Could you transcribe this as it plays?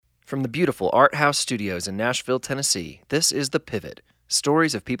From the beautiful Art House Studios in Nashville, Tennessee, this is The Pivot,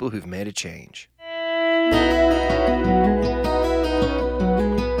 stories of people who've made a change.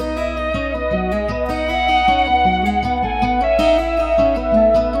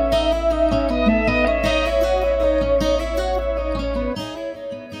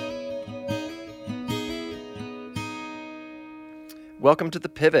 Welcome to The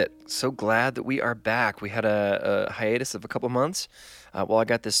Pivot. So glad that we are back. We had a hiatus of a couple months while I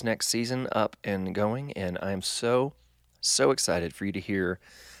got this next season up and going, and I am so excited for you to hear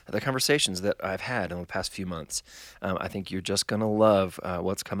the conversations that I've had in the past few months. I think you're just going to love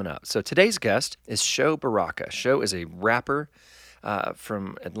what's coming up. So today's guest is Sho Baraka. Sho is a rapper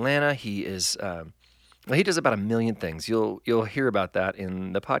from Atlanta. He is... he does about 1 million things. You'll hear about that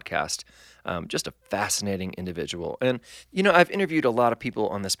in the podcast. Just a fascinating individual. And, I've interviewed a lot of people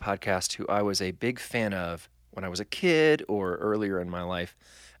on this podcast who I was a big fan of when I was a kid or earlier in my life.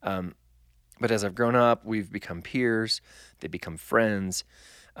 But as I've grown up, we've become peers. They become friends.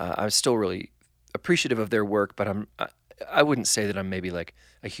 I'm still really appreciative of their work, but I wouldn't say that I'm maybe like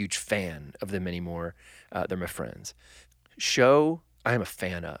a huge fan of them anymore. They're my friends. Sho, I am a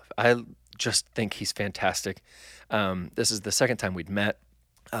fan of. I just think he's fantastic. This is the second time we'd met.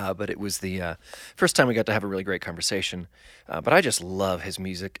 But it was the first time we got to have a really great conversation. But I just love his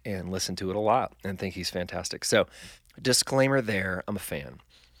music and listen to it a lot and think he's fantastic. So, disclaimer there, I'm a fan.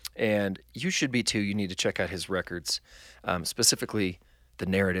 And you should be too. You need to check out his records, specifically The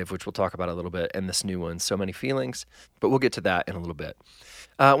Narrative, which we'll talk about a little bit, and this new one, So Many Feelings. But we'll get to that in a little bit.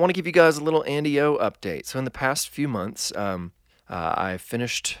 I want to give you guys a little Andy O update. So in the past few months, I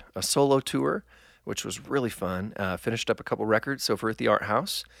finished a solo tour, which was really fun. Finished up a couple records over at the Art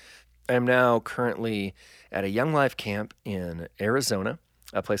House. I am now currently at a Young Life camp in Arizona,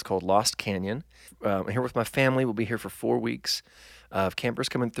 a place called Lost Canyon. I'm here with my family. We'll be here for 4 weeks of campers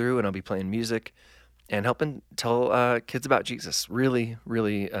coming through, and I'll be playing music and helping tell kids about Jesus. Really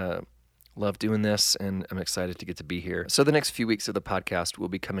love doing this, and I'm excited to get to be here. So the next few weeks of the podcast will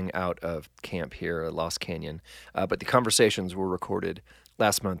be coming out of camp here at Lost Canyon, but the conversations were recorded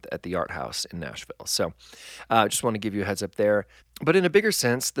last month at the Art House in Nashville. So I just want to give you a heads up there. But in a bigger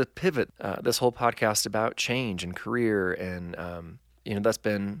sense, The Pivot, this whole podcast about change and career, and that's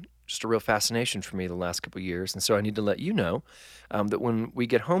been just a real fascination for me the last couple of years. And so I need to let you know that when we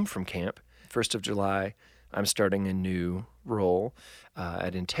get home from camp, 1st of July, I'm starting a new role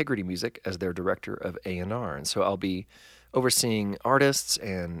at Integrity Music as their director of A&R. And so I'll be overseeing artists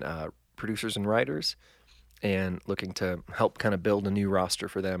and producers and writers and looking to help kind of build a new roster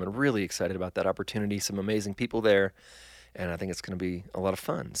for them. And really excited about that opportunity. Some amazing people there, and I think it's going to be a lot of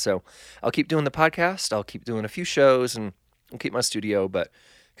fun. So I'll keep doing the podcast. I'll keep doing a few shows, and I'll keep my studio, but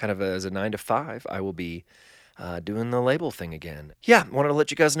kind of as a 9 to 5, I will be doing the label thing again. Yeah, wanted to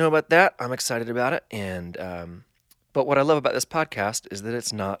let you guys know about that. I'm excited about it. And but what I love about this podcast is that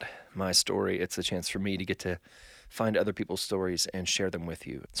it's not my story. It's a chance for me to get to find other people's stories and share them with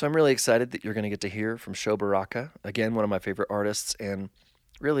you. So I'm really excited that you're going to get to hear from Sho Baraka, again, one of my favorite artists, and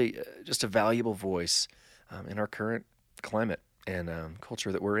really just a valuable voice in our current climate and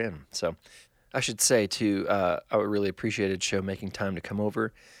culture that we're in. So I should say, too, I really appreciated Sho making time to come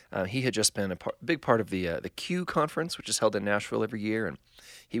over. He had just been a big part of the Q conference, which is held in Nashville every year, and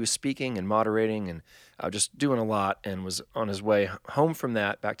he was speaking and moderating and just doing a lot, and was on his way home from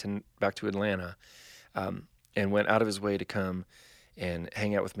that back to Atlanta, and went out of his way to come and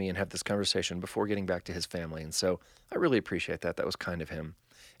hang out with me and have this conversation before getting back to his family. And so I really appreciate that. That was kind of him.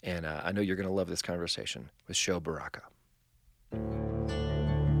 And I know you're going to love this conversation with Sho Baraka.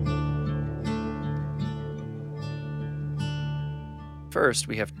 First,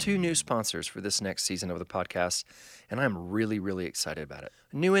 we have 2 new sponsors for this next season of the podcast, and I'm really excited about it.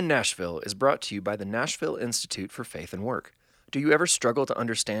 New in Nashville is brought to you by the Nashville Institute for Faith and Work. Do you ever struggle to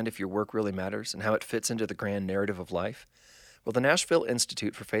understand if your work really matters and how it fits into the grand narrative of life? Well, the Nashville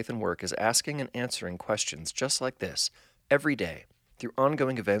Institute for Faith and Work is asking and answering questions just like this every day through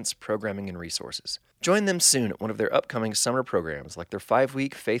ongoing events, programming, and resources. Join them soon at one of their upcoming summer programs like their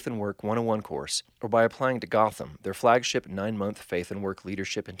 5-week Faith and Work 101 course, or by applying to Gotham, their flagship 9-month Faith and Work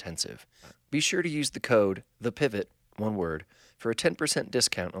Leadership Intensive. Be sure to use the code THEPIVOT, one word, for a 10%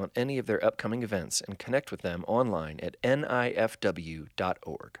 discount on any of their upcoming events, and connect with them online at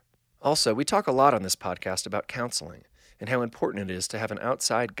nifw.org. Also, we talk a lot on this podcast about counseling and how important it is to have an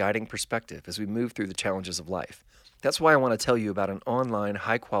outside guiding perspective as we move through the challenges of life. That's why I want to tell you about an online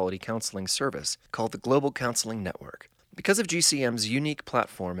high-quality counseling service called the Global Counseling Network. Because of GCM's unique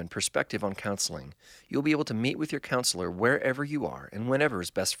platform and perspective on counseling, you'll be able to meet with your counselor wherever you are and whenever is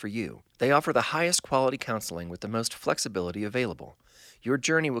best for you. They offer the highest quality counseling with the most flexibility available. Your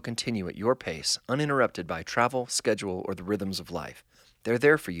journey will continue at your pace, uninterrupted by travel, schedule, or the rhythms of life. They're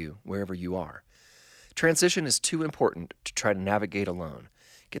there for you wherever you are. Transition is too important to try to navigate alone.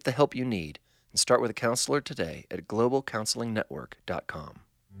 Get the help you need and start with a counselor today at globalcounselingnetwork.com.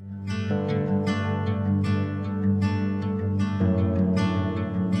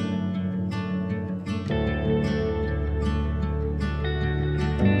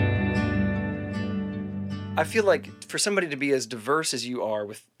 I feel like for somebody to be as diverse as you are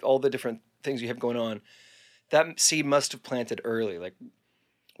with all the different things you have going on, that seed must have planted early. Like,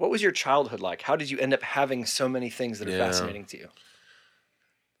 what was your childhood like? How did you end up having so many things that are fascinating to you?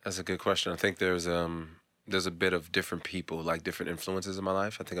 That's a good question. I think there's a bit of different people, like different influences in my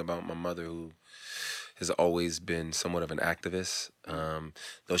life. I think about my mother, who has always been somewhat of an activist,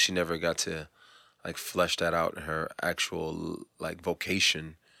 though she never got to like flesh that out in her actual like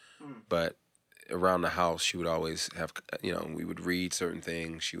vocation. But around the house, she would always have, we would read certain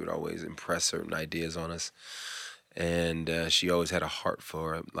things. She would always impress certain ideas on us. And she always had a heart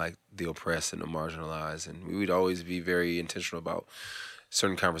for like the oppressed and the marginalized. And we would always be very intentional about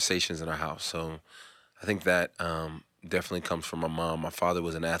certain conversations in our house. So I think that definitely comes from my mom. My father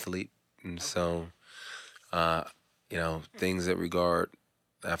was an athlete. And so, things that regard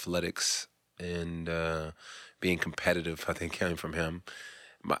athletics and being competitive, I think came from him.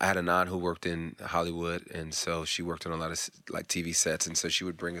 I had an aunt who worked in Hollywood, and so she worked on a lot of like TV sets, and so she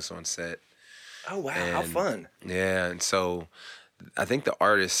would bring us on set. Oh wow, how fun! Yeah, and so I think the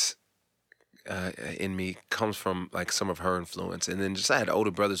artist in me comes from like some of her influence, and then just I had older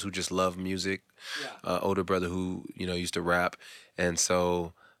brothers who just loved music. Yeah. Older brother who used to rap, and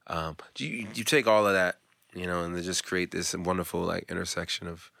so you take all of that, and they just create this wonderful like intersection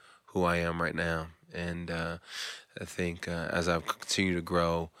of who I am right now, and I think as I've continued to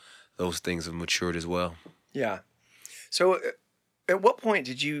grow, those things have matured as well. Yeah. So at what point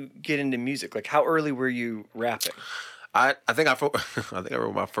did you get into music? Like, how early were you rapping? I think I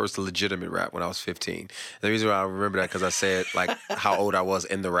wrote my first legitimate rap when I was 15. The reason why I remember that because I said like how old I was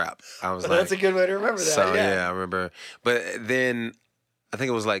in the rap. I was that's a good way to remember that. So yeah, I remember. But then I think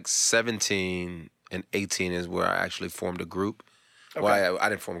it was like 17 and 18 is where I actually formed a group. Okay. Well, I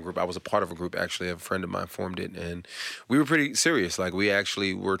didn't form a group. I was a part of a group, actually. A friend of mine formed it, and we were pretty serious. Like, we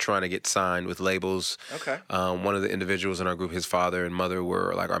actually were trying to get signed with labels. Okay. One of the individuals in our group, his father and mother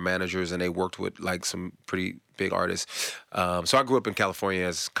were, like, our managers, and they worked with, like, some pretty big artists. So I grew up in California,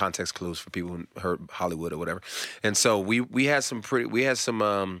 as context clues for people who heard Hollywood or whatever. And so we had some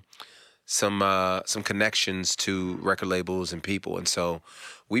connections to record labels and people, and so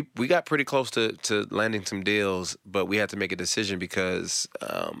we got pretty close to landing some deals, but we had to make a decision because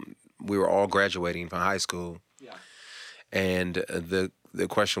we were all graduating from high school. Yeah. And the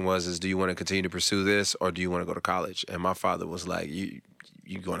question was, do you want to continue to pursue this, or do you want to go to college? And my father was like, you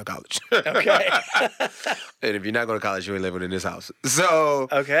going to college. Okay. And if you're not going to college, you ain't living in this house. So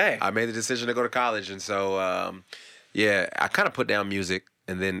okay, I made the decision to go to college, and so I kind of put down music.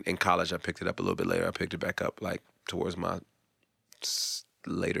 And then in college, I picked it up a little bit later. I picked it back up like towards my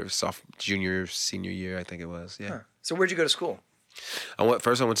later junior, senior year, I think it was. Yeah. Huh. So where'd you go to school? I went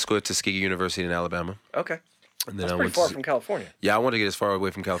to school at Tuskegee University in Alabama. Okay. And then That's pretty far from California. Yeah, I wanted to get as far away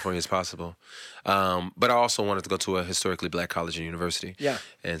from California as possible. But I also wanted to go to a historically black college and university. Yeah.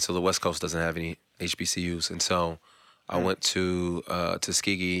 And so the West Coast doesn't have any HBCUs. And so I went to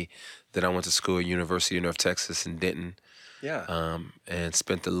Tuskegee. Then I went to school at University of North Texas in Denton. Yeah. And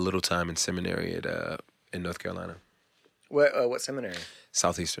spent a little time in seminary in North Carolina. What seminary?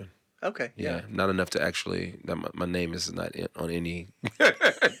 Southeastern. Okay. Yeah. Not enough to actually. My name is not on any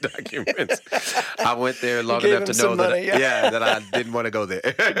documents. I went there long enough to know that I didn't want to go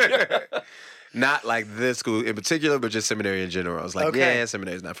there. Not like this school in particular, but just seminary in general. I was like,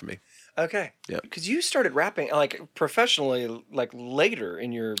 seminary is not for me. Okay. Yeah. Because you started rapping like professionally like later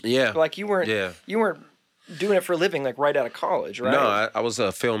in your like you weren't doing it for a living like right out of college, right? No, I was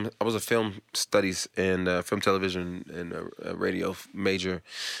a film studies and film, television, and a radio major,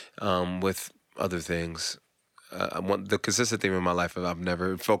 with other things. The consistent theme in my life is I've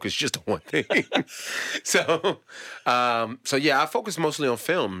never focused just on one thing. So I focused mostly on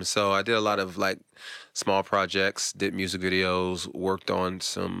film. So I did a lot of like small projects, did music videos, worked on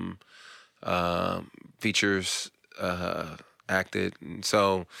some features, acted, and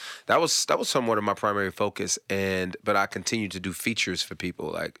so that was somewhat of my primary focus. But I continued to do features for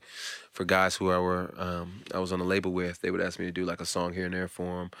people, like for guys who I was on a label with. They would ask me to do like a song here and there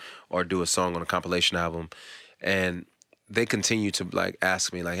for them, or do a song on a compilation album, and they continue to like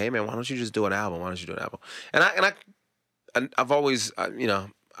ask me like, "Hey man, why don't you just do an album? Why don't you do an album?" And I've always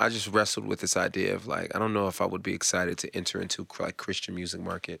I just wrestled with this idea of like I don't know if I would be excited to enter into like Christian music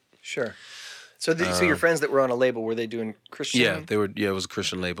market. Sure. So, so your friends that were on a label, were they doing Christian? Yeah, they were. Yeah, it was a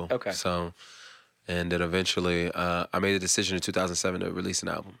Christian label. Okay. So, and then eventually, I made a decision in 2007 to release an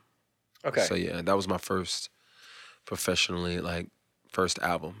album. Okay. So yeah, that was my first professionally first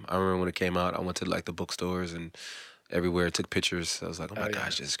album. I remember when it came out, I went to like the bookstores and everywhere, took pictures. I was like, oh my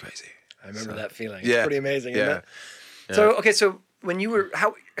gosh, this is crazy. I remember that feeling. Yeah, it's pretty amazing. Yeah. Isn't it? Yeah. So okay, so when you were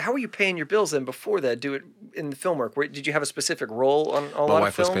how were you paying your bills then before that? Do it in the film work? Did you have a specific role on a lot of films? My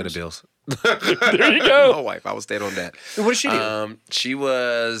wife was paying the bills. There you go. My wife, I was staying on that. What did she do? She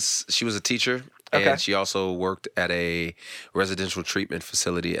was a teacher. Okay. And she also worked at a residential treatment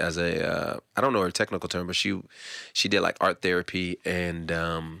facility as a I don't know her technical term, but she did like art therapy and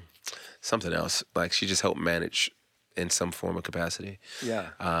something else. Like she just helped manage in some form of capacity.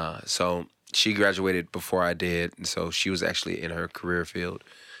 Yeah. So she graduated before I did, and so she was actually in her career field,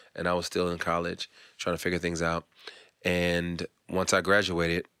 and I was still in college trying to figure things out. And once I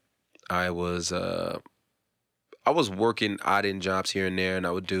graduated, I was working odd-end jobs here and there, and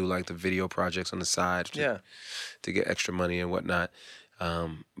I would do like the video projects on the side to get extra money and whatnot.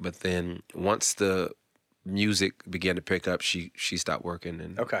 But then once the music began to pick up, she stopped working.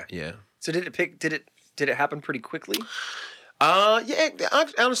 And okay. Yeah. So did it happen pretty quickly? Yeah,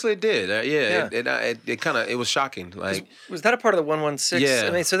 honestly, it did. It was shocking. Like, was that a part of the 116? Yeah.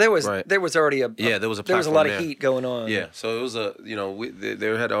 I mean, so there was already there was a lot of heat going on. Yeah, so it was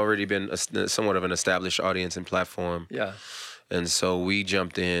there had already been somewhat of an established audience and platform. Yeah, and so we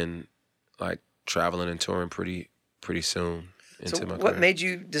jumped in, like traveling and touring pretty soon into my career. What made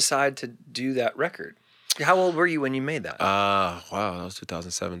you decide to do that record? How old were you when you made that? Wow, that was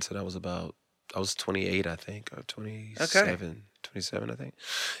 2007. So that was I was 28, I think, or 27. Okay. 27, I think.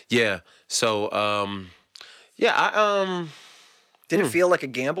 Yeah. So, Did it feel like a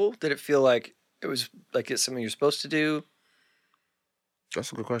gamble? Did it feel like it was like it's something you're supposed to do?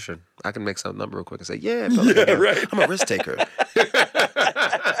 That's a good question. I can make some number real quick and say, yeah, it felt like a gamble. Right. I'm a risk taker.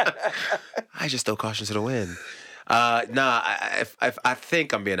 I just throw caution to the wind. I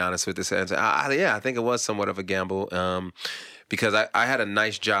think I'm being honest with this answer. I think it was somewhat of a gamble because I had a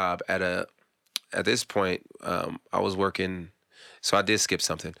nice job at this point, I was working, so I did skip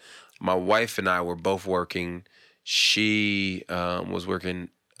something. My wife and I were both working. She was working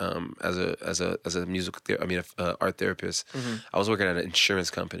as a art therapist. Mm-hmm. I was working at an insurance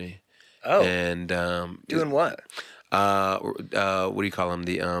company. Oh, and doing what? What do you call them?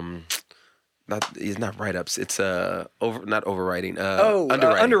 It's not write-ups. It's not overwriting.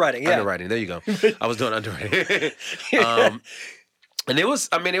 Underwriting. Underwriting. Yeah, underwriting. There you go. I was doing underwriting. And it was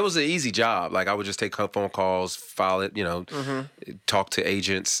an easy job. Like I would just take phone calls, file it, talk to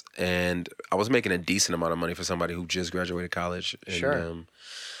agents, and I was making a decent amount of money for somebody who just graduated college, and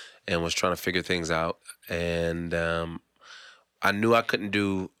was trying to figure things out. And I knew I couldn't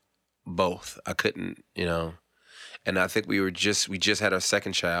do both. I couldn't, And I think we just had our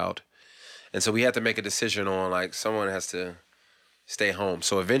second child, and so we had to make a decision on like someone has to stay home.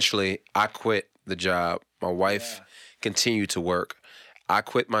 So eventually, I quit the job. My wife continued to work. I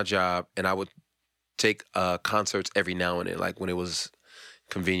quit my job, and I would take concerts every now and then, like when it was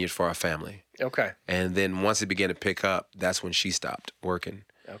convenient for our family. Okay. And then once it began to pick up, that's when she stopped working.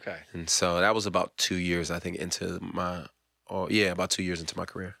 Okay. And so that was about 2 years, I think, about 2 years into my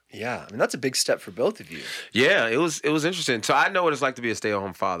career. Yeah, I mean that's a big step for both of you. Yeah, it was interesting. So I know what it's like to be a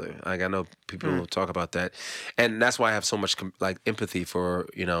stay-at-home father. Like I know people will talk about that, and that's why I have so much empathy for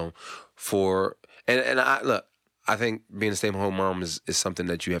and I look. I think being a stay-at-home mom is something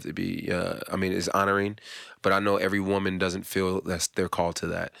that you have to be. Is honoring, but I know every woman doesn't feel that they're called to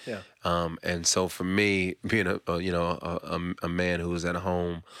that. Yeah. And so for me, being a man who is at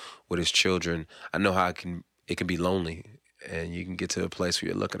home with his children, I know how it can be lonely, and you can get to a place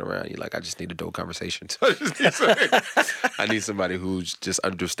where you're looking around. You're like, I just need a dope conversation. I need somebody who just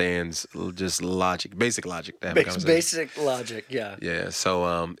understands just logic, basic logic. To have a conversation. Basic logic, yeah. Yeah.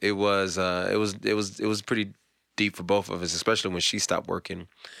 So it was pretty deep for both of us, especially when she stopped working,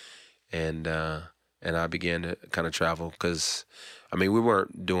 and I began to kind of travel because, we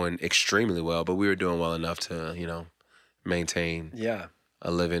weren't doing extremely well, but we were doing well enough to maintain a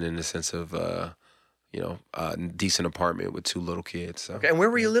living in the sense of a decent apartment with 2 little kids. So. Okay, and where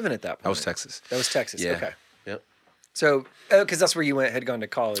were you living at that point? That was Texas. That was Texas. Yeah. Okay. Yep. So, because that's where you had gone to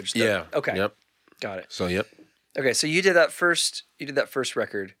college. Yeah. Okay. Yep. Got it. So, yep. Okay, so you did that first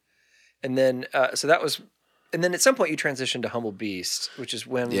record, and then and then at some point you transitioned to Humble Beast, which is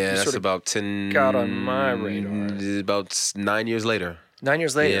when you that's sort of about 10 got on my radar. About 9 years later. 9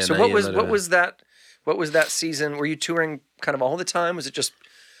 years later. Yeah, so what was that season? Were you touring kind of all the time? Was it just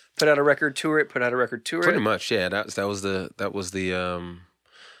Put out a record, tour it. Put out a record, tour Pretty it. much, yeah. That was the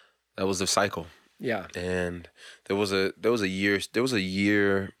cycle. Yeah. And there was a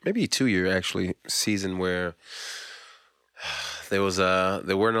year, maybe 2 year actually season where there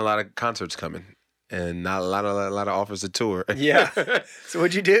weren't a lot of concerts coming and not a lot of offers to tour. Yeah. So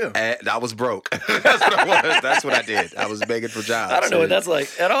what'd you do? And I was broke. That's what I was. That's what I did. I was begging for jobs. I don't know what that's like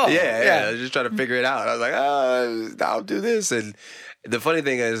at all. Yeah. I was just trying to figure it out. I was like, I'll do this. And the funny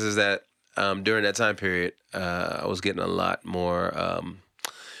thing is that during that time period, I was getting a lot more.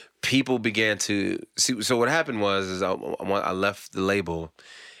 People began to see. So what happened was I left the label,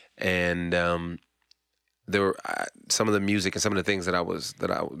 and there were some of the music and some of the things that I was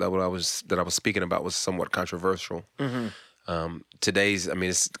speaking about was somewhat controversial. Mm-hmm. Today's, I mean,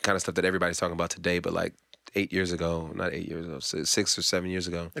 it's the kind of stuff that everybody's talking about today, but like 8 years ago, not 8 years ago, 6 or 7 years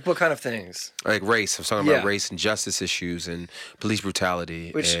ago. Like what kind of things? Like race. I was talking about race and justice issues and police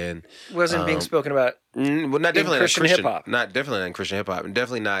brutality. Which and wasn't being spoken about well, not definitely in Christian hip-hop. Not definitely not in Christian hip-hop, and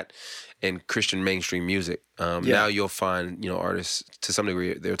definitely not in Christian mainstream music. Now you'll find, artists, to some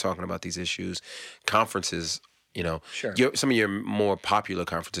degree, they're talking about these issues. Conferences, Sure. Some of your more popular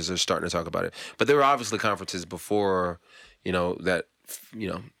conferences are starting to talk about it. But there were obviously conferences before, that,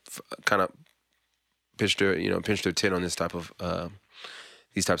 kind of pinched their tent on this type of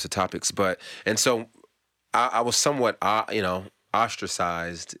these types of topics. And so I was somewhat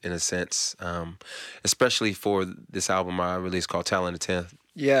ostracized in a sense, especially for this album I released called Talent the 10th.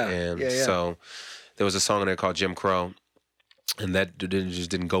 Yeah. And so there was a song in there called Jim Crow, and that just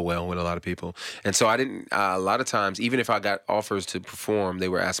didn't go well with a lot of people. And so I didn't. A lot of times, even if I got offers to perform, they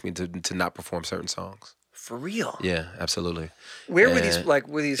were asking me to not perform certain songs. For real? Yeah, absolutely. Where were these? Like,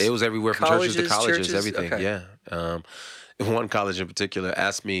 were these? It was everywhere from churches to colleges, churches? everything. Okay. Yeah. One college in particular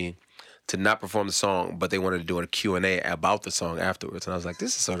asked me to not perform the song, but they wanted to do a Q&A about the song afterwards. And I was like,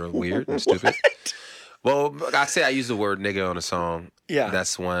 this is sort of weird and stupid. Well, I say I use the word nigga on a song. Yeah.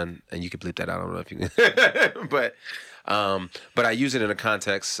 That's one, and you can bleep that out. I don't know if you can. But I use it in a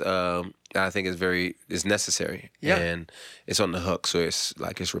context that I think is necessary. Yeah. And it's on the hook, so it's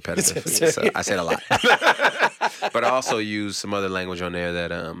repetitive. So I said a lot. But I also use some other language on there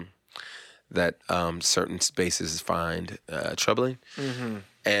that certain spaces find troubling. Mm-hmm.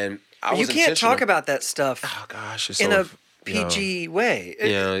 And you can't talk about that stuff. Oh gosh, it's in a PG way.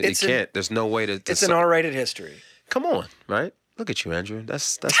 You can't. There's no way to. It's an R-rated history. Come on, right? Look at you, Andrew.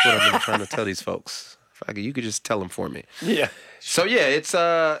 That's what I've been trying to tell these folks. If you could just tell them for me. Yeah. So yeah,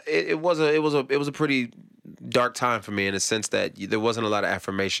 it was a pretty dark time for me in the sense that there wasn't a lot of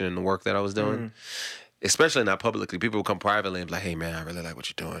affirmation in the work that I was doing. Mm. Especially not publicly. People would come privately and be like, hey, man, I really like what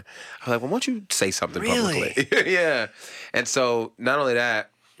you're doing. I'm like, well, why don't you say something publicly? Yeah. And so not only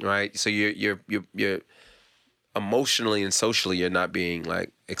that, right, so you're emotionally and socially, you're not being,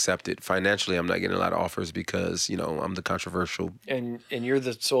 like, accepted. Financially, I'm not getting a lot of offers because, I'm the controversial. And you're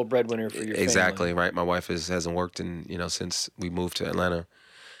the sole breadwinner for your family. Exactly, right. My wife hasn't worked since we moved to Atlanta.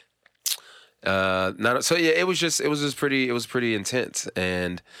 It was pretty intense.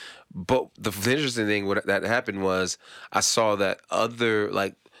 But the interesting thing that happened was I saw that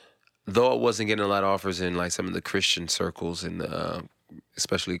though I wasn't getting a lot of offers in like some of the Christian circles and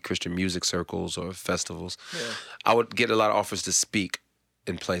especially Christian music circles or festivals, I would get a lot of offers to speak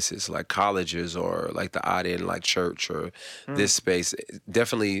in places like colleges or like the odd end like church or this space.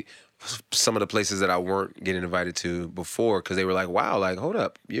 Definitely some of the places that I weren't getting invited to before because they were like, wow, like hold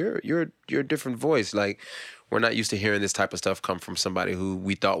up, you're a different voice, like. We're not used to hearing this type of stuff come from somebody who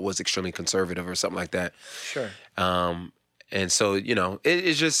we thought was extremely conservative or something like that. Sure. And so,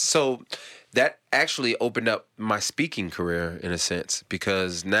 it's just so that actually opened up my speaking career in a sense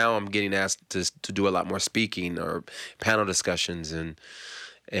because now I'm getting asked to do a lot more speaking or panel discussions and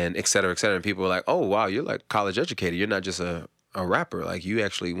et cetera, et cetera. And people are like, oh, wow, you're like college educated. You're not just a rapper. Like you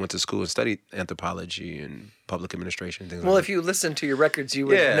actually went to school and studied anthropology and public administration and things like that. Well, if you listen to your records, you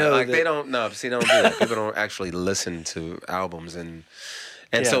would know that... they don't know. See, they don't do that. People don't actually listen to albums. And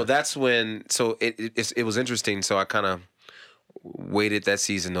so that's when... So it was interesting. So I kind of waited that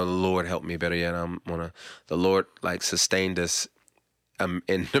season. The Lord helped me better yet. The Lord like sustained us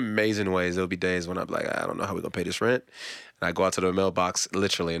in amazing ways. There'll be days when I'm like, I don't know how we're going to pay this rent. And I go out to the mailbox,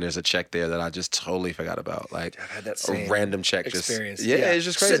 literally, and there's a check there that I just totally forgot about. Like, I've had that same a random check. experience. It's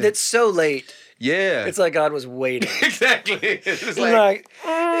just crazy. It's so late. Yeah. It's like God was waiting. Exactly. It's like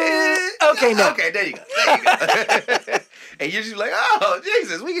okay, no. Okay, there you go. And you're just like, oh,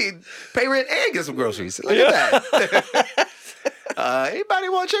 Jesus, we can pay rent and get some groceries. Look at that. Anybody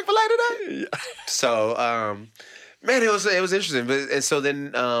want Chick-fil-A today? So, man, it was interesting. And so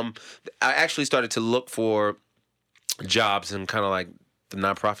then I actually started to look for jobs and kind of like the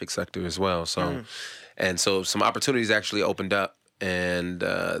nonprofit sector as well. So, and so some opportunities actually opened up, and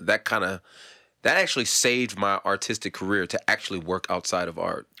that actually saved my artistic career to actually work outside of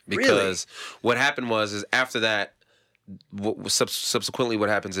art. Because what happened is after that, subsequently what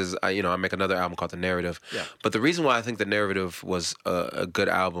happens is I make another album called The Narrative. Yeah. But the reason why I think The Narrative was a good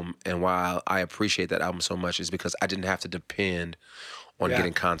album and why I appreciate that album so much is because I didn't have to depend on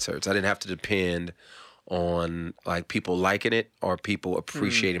getting concerts. I didn't have to depend on like people liking it or people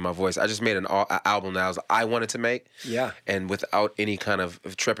appreciating my voice. I just made an album that I wanted to make. Yeah. And without any kind of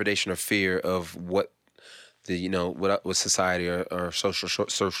trepidation or fear of what what society or social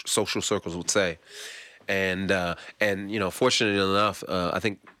circles would say. And fortunately enough, I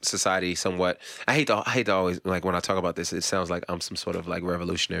think society somewhat. I hate to always, like, when I talk about this, it sounds like I'm some sort of like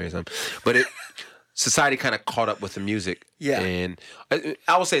revolutionary or something. But society kind of caught up with the music. Yeah. And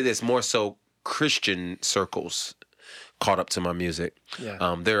I will say this, more so Christian circles caught up to my music.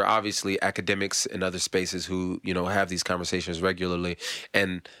 Yeah. There are obviously academics in other spaces who have these conversations regularly,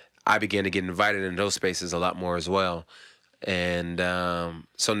 and I began to get invited in those spaces a lot more as well. And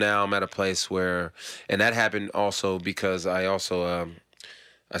so now I'm at a place where, and that happened also because I also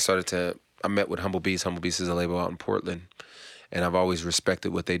I met with Humble Beast. Humble Beast is a label out in Portland, and I've always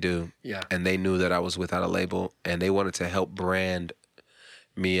respected what they do. Yeah. And they knew that I was without a label, and they wanted to help brand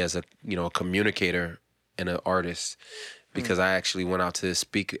me as a communicator and an artist, because I actually went out to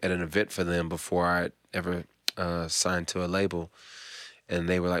speak at an event for them before I ever signed to a label. And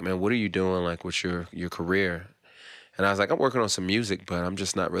they were like, "Man, what are you doing like with your career?" And I was like, "I'm working on some music, but I'm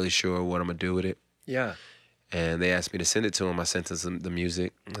just not really sure what I'm gonna do with it." Yeah. And they asked me to send it to them. I sent them the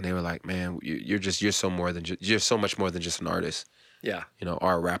music, and they were like, "Man, you're so much more than just an artist, Yeah.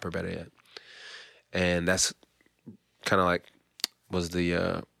 or a rapper, better yet." And that's kind of like was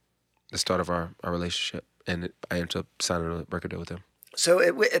the start of our relationship, and I ended up signing a record deal with them. So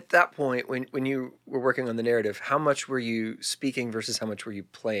at that point, when you were working on The Narrative, how much were you speaking versus how much were you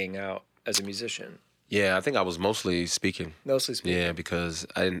playing out as a musician? Yeah, I think I was mostly speaking. Mostly speaking. Yeah, because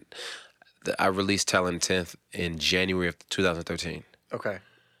I released Talent 10th in January of 2013. Okay.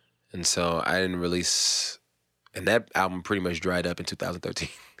 And so I didn't release, and that album pretty much dried up in 2013.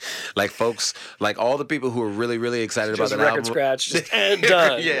 Like, folks, like all the people who were really, really excited about that album. Just record scratch, just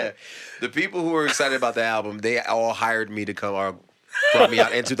done. Yeah. The people who were excited about the album, they all hired me to come, or brought me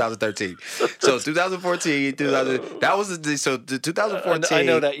out in 2013. So 2014, that was the 2014. I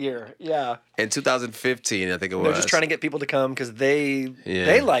know that year. Yeah. And 2015, I think it was. They're just trying to get people to come because they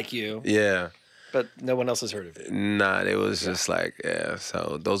like you. Yeah. But no one else has heard of it. Nah, it was just like, yeah.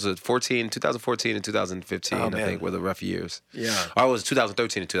 So those are 2014 and 2015, I think, were the rough years. Yeah. Or it was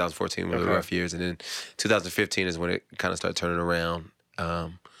 2013 and 2014 were the rough years. And then 2015 is when it kind of started turning around.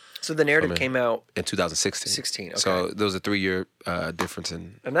 So The Narrative came out in 2016. 16, okay. So there was a 3-year difference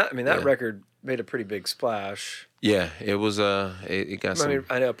in. And that record made a pretty big splash. Yeah, it was. It got some.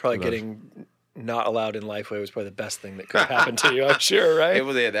 I know probably getting not allowed in Lifeway was probably the best thing that could have happened to you. I'm sure, right? It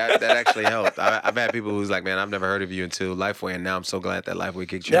was that actually helped. I've had people who's like, "Man, I've never heard of you until Lifeway, and now I'm so glad that Lifeway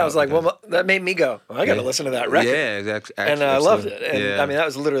kicked you out." Yeah, I was like, well, that made me go, I got to listen to that record. Yeah, exactly. And I loved it. And I mean, that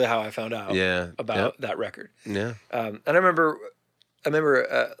was literally how I found out about that record. Yeah. And I remember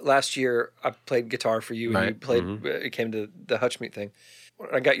last year I played guitar for you, and you played. It came to the Hutchmeet thing.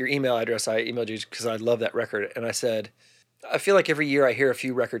 When I got your email address, I emailed you because I love that record, and I said, I feel like every year I hear a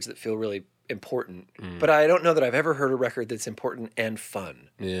few records that feel really important, but I don't know that I've ever heard a record that's important and fun.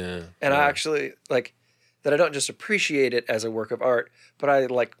 Yeah. And I actually like that. I don't just appreciate it as a work of art, but I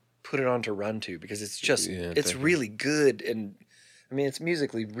like put it on to run to because it's just it's really good, and I mean it's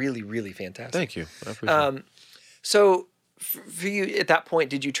musically really, really fantastic. Thank you. I appreciate it. So for you at that point,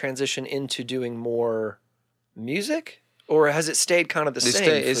 did you transition into doing more music, or has it stayed kind of the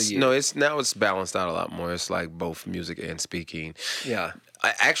same for you? No, now it's balanced out a lot more. It's like both music and speaking. Yeah.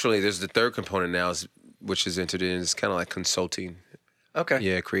 Actually, there's the third component now, which is entered in. It's kind of like consulting. Okay.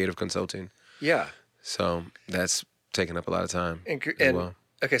 Yeah, creative consulting. Yeah. So that's taking up a lot of time. And well.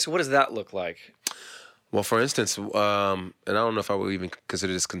 Okay, so what does that look like? Well, for instance, and I don't know if I would even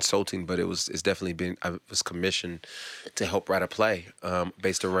consider this consulting, but it's definitely I was commissioned to help write a play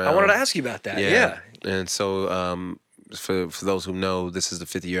based around. I wanted to ask you about that. Yeah. And so for those who know, this is the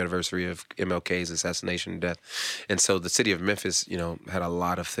 50th year anniversary of MLK's assassination and death. And so the city of Memphis, had a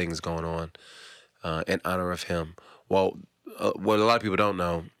lot of things going on in honor of him. Well, what a lot of people don't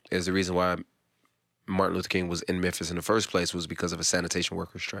know is the reason why Martin Luther King was in Memphis in the first place was because of a sanitation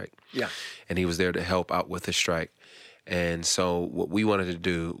workers strike. Yeah. And he was there to help out with the strike. And so what we wanted to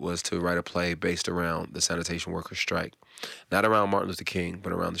do was to write a play based around the sanitation workers strike. Not around Martin Luther King,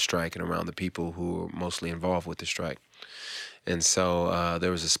 but around the strike and around the people who were mostly involved with the strike. And so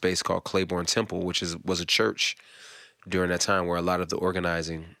there was a space called Claiborne Temple, which was a church during that time where a lot of the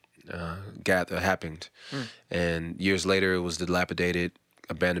organizing happened. And years later, it was dilapidated,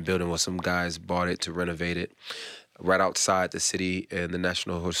 abandoned building where some guys bought it to renovate it. Right outside the city, and the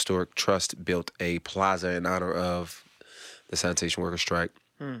National Historic Trust built a plaza in honor of the sanitation worker strike.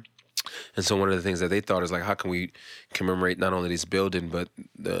 And so one of the things that they thought is like, how can we commemorate not only this building, but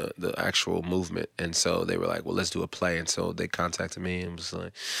the actual movement? And so they were like, well, let's do a play. And so they contacted me and was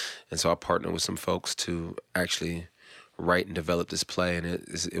like, and so I partnered with some folks to actually write and develop this play, and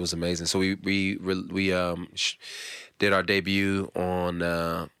it was amazing. So we did our debut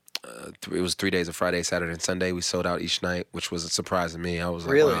on, it was 3 days, a Friday, Saturday, and Sunday. We sold out each night, which was a surprise to me. I was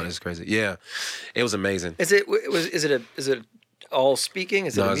like, Really? wow, this is crazy. Yeah, it was amazing. Is it all speaking?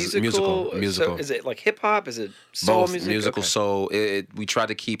 Is it a it's musical? musical. So is it like hip hop? Is it soul Both music? musical Okay. soul. We tried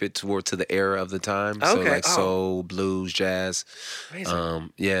to keep it to the era of the time. So Okay. like soul, blues, jazz.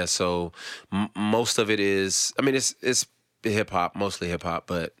 Amazing. Yeah. So most of it is. I mean, it's hip hop, mostly hip hop,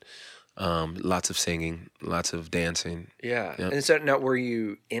 but lots of singing, lots of dancing. Yeah. Yep. And so now, were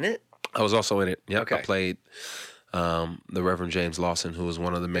you in it? I was also in it. Yep. Okay. I played the Reverend James Lawson, who was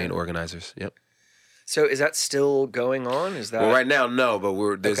one of the main organizers. Yep. So is that still going on? Is that Well, right now, no,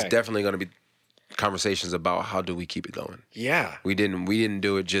 but there's Okay. definitely going to be conversations about how do we keep it going. Yeah. We didn't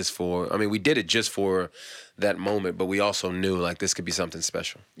do it just for. I mean, we did it just for that moment, but we also knew like this could be something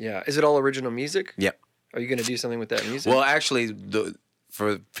special. Yeah. Is it all original music? Yep. Are you going to do something with that music? Well, actually,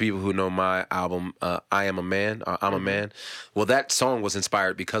 for people who know my album, "I Am a Man," "I'm a Man," well, that song was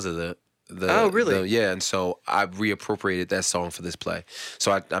inspired because of the. Oh, really? Yeah, and so I reappropriated that song for this play.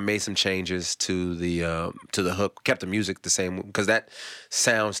 So I made some changes to the hook, kept the music the same because that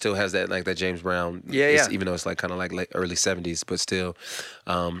sound still has that like that James Brown. Yeah. Even though it's like kind of like late, early '70s, but still,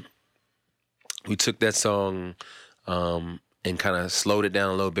 we took that song and kind of slowed it down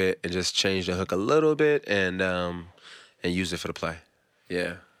a little bit and just changed the hook a little bit and used it for the play.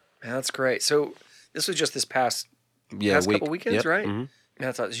 Yeah. Man, that's great. So this was just this past Week. couple weekends, Yep. right? Mhm.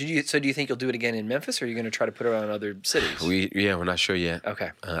 That's awesome. So do you think you'll do it again in Memphis, or are you going to try to put it around other cities? We're not sure yet.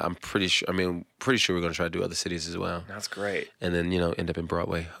 Okay. I'm pretty sure. I mean, pretty sure we're gonna try to do other cities as well, That's great. and then end up in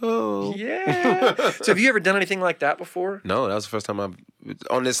Broadway. Oh, Yeah. So have you ever done anything like that before? no, that was the first time I've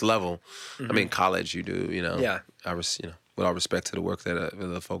on this level. I mean, college you do, Yeah. I was, with all respect to the work that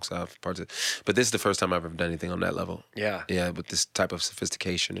the folks I've part of, but this is the first time I've ever done anything on that level. Yeah. Yeah, with this type of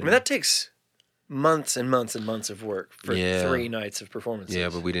sophistication. I mean, that takes months and months and months of work for Yeah. 3 nights of performances. Yeah,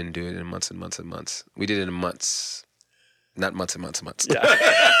 but we didn't do it in months and months and months. We did it in months, not months and months and months.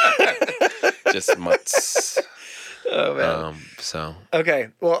 Yeah. Just months. Oh man. So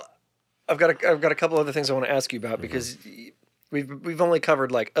Okay. Well, I've got a couple other things I want to ask you about because we've only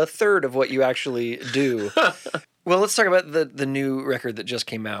covered like a third of what you actually do. Well, let's talk about the new record that just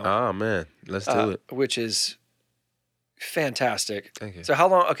came out, oh man, let's do it. which is fantastic. Thank you. So how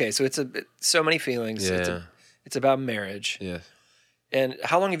long? Okay, so it's so many feelings. Yeah. It's about marriage. Yes. And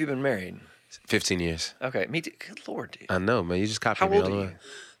how long have you been married? 15 years. Okay, me too. Good Lord, dude. I know, man. You just copied How me old all are the you? way.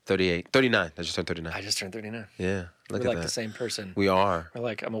 38. 39. I just turned 39. I just turned 39. Yeah. Look We're at like that. the same person. We are. We're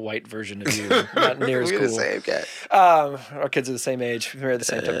like, I'm a white version of you. Not near as We're cool. the same cat. Our kids are the same age. We married at the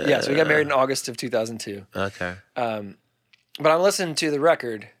same time. Yeah, so we got married in August of 2002. Okay. But I'm listening to the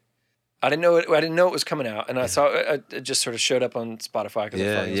record. I didn't know it was coming out, and I saw it just sort of showed up on Spotify. 'Cause I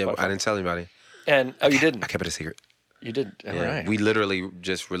Yeah, follow you on yeah. Spotify. I didn't tell anybody. And you I didn't. kept it a secret. You didn't. All Yeah. right. We literally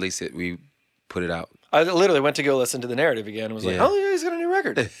just released it. We put it out. I literally went to go listen to the narrative again and was like, Yeah. oh, yeah, he's got a new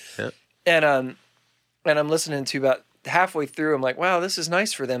record. Yeah. And I'm listening to about halfway through. I'm like, wow, this is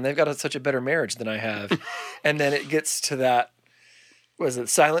nice for them. They've got such a better marriage than I have. And then it gets to that, was it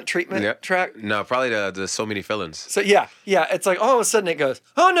Silent Treatment Yep. track? No, probably the So Many Feelings. So yeah, it's like all of a sudden it goes,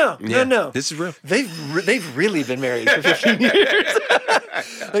 oh no, Yeah. no. This is real. They've really been married for 15 years.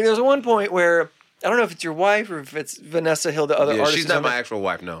 Like there's one point where I don't know if it's your wife or if it's Vanessa Hill, the other Yeah, artist. she's or not something. my actual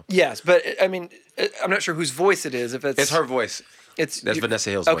wife, no. Yes, but I mean, I'm not sure whose voice it is. If It's her voice. That's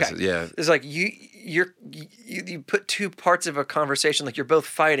Vanessa Hill's okay. voice. Yeah. It's like you put two parts of a conversation, like you're both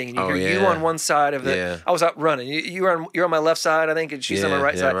fighting, and you Oh, hear you yeah. on one side of the. Yeah. I was out running. You're on my left side, I think, and she's on my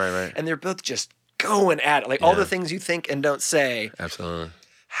right side. Right. And they're both just going at it, like all Yeah. the things you think and don't say. Absolutely.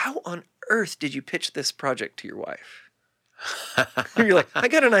 How on earth did you pitch this project to your wife? You're like, I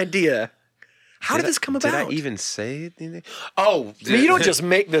got an idea. How did this come about? Did I even say anything? Oh, I mean, you don't just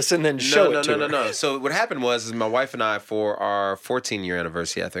make this and then show it to her. No. So what happened was my wife and I, for our 14-year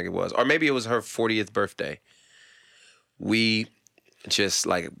anniversary, I think it was, or maybe it was her 40th birthday, we just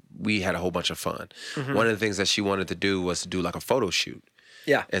we had a whole bunch of fun. Mm-hmm. One of the things that she wanted to do was to do like a photo shoot.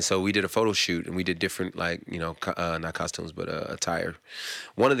 Yeah. And so we did a photo shoot, and we did different, like, not costumes, but attire.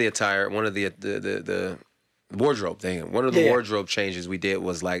 One of the wardrobe thing. One of the Yeah. wardrobe changes we did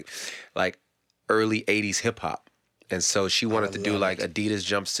was like early '80s hip hop. And so she wanted to do like Adidas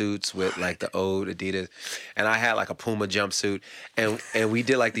jumpsuits with like the old Adidas, and I had like a Puma jumpsuit, and we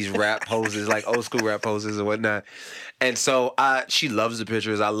did like these rap poses, like old school rap poses and whatnot. And so she loves the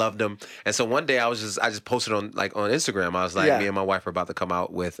pictures. I loved them. And so one day I just posted on Instagram. I was like, me and my wife are about to come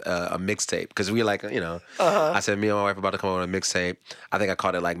out with a mixtape, because we were like, I said, me and my wife are about to come out with a mixtape. I think I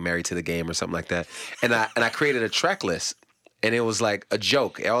called it like Married to the Game or something like that. And I created a track list. And it was like a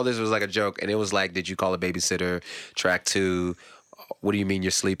joke. All this was like a joke. And it was like, did you call a babysitter? Track 2. What do you mean you're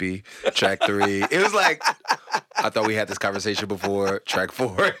sleepy? Track 3. It was like, I thought we had this conversation before. Track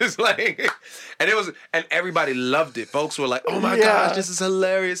 4. It's like, and everybody loved it. Folks were like, oh my gosh, this is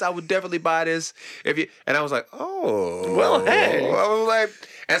hilarious. I would definitely buy this. And I was like, oh. Well, hey. I was like,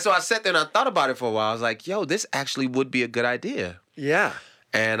 and so I sat there and I thought about it for a while. I was like, yo, this actually would be a good idea. Yeah.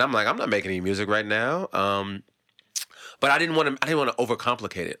 And I'm like, I'm not making any music right now. But I didn't want to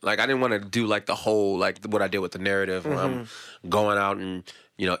overcomplicate it. Like, I didn't want to do like the whole, like what I did with the narrative, where I'm going out and,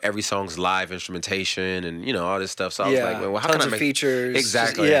 every song's live instrumentation and, all this stuff. So I was like, well, how tons can I of features.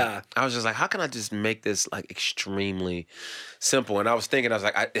 Exactly. Yeah. I was just like, how can I just make this like extremely simple? And I was thinking,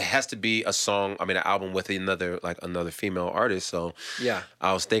 it has to be a song, an album with another female artist. So yeah,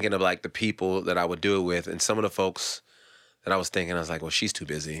 I was thinking of like the people that I would do it with, and some of the folks that I was thinking, I was like, well, she's too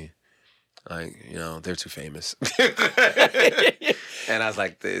busy. Like, they're too famous. And I was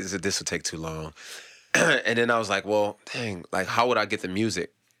like, this would take too long. And then I was like, well, dang, like, how would I get the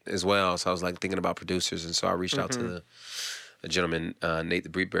music as well? So I was like thinking about producers. And so I reached out to a gentleman, Nate the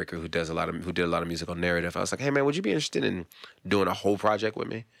Breedbreaker, who did a lot of music on narrative. I was like, hey man, would you be interested in doing a whole project with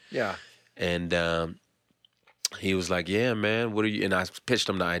me? Yeah. And he was like, yeah, man, what are you? And I pitched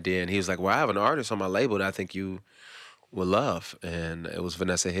him the idea, and he was like, well, I have an artist on my label that I think you will love. And it was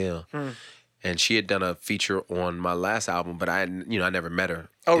Vanessa Hill. And she had done a feature on my last album, but I never met her.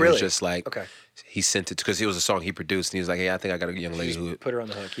 Oh, really? It was just like, okay. He sent it because it was a song he produced, and he was like, hey, I think I got a young lady who put her on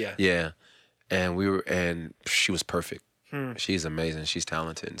the hook. Yeah. Yeah. And she was perfect. She's amazing. She's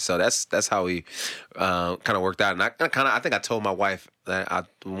talented. So that's how we kind of worked out. And I think I told my wife that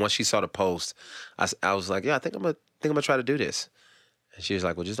once she saw the post, I was like, yeah, I think I'm gonna try to do this. And she was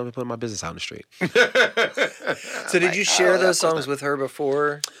like, well, just don't be putting my business out on the street. So did you share those songs with her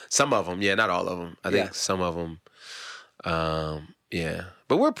before? Some of them, yeah, not all of them. I think some of them, yeah.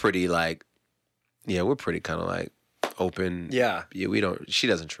 But we're pretty kind of like open. Yeah. She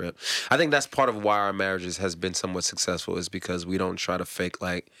doesn't trip. I think that's part of why our marriages has been somewhat successful, is because we don't try to fake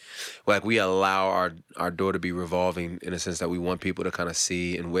like we allow our door to be revolving, in a sense that we want people to kind of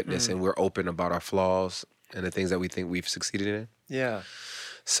see and witness, and we're open about our flaws and the things that we think we've succeeded in. Yeah.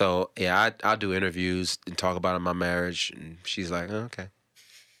 So, yeah, I'll do interviews and talk about my marriage, and she's like, oh, okay.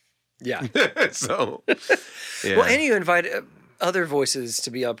 Yeah. So, yeah. Well, and you invite other voices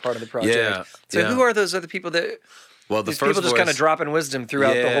to be a part of the project. Yeah. So who are those other people that... Well, the these first people just kind of dropping wisdom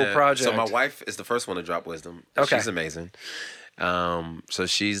throughout the whole project. So my wife is the first one to drop wisdom. Okay. She's amazing. So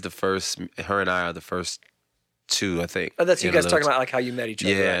she's the first. Her and I are the first two, I think. Oh, that's you guys talking about like how you met each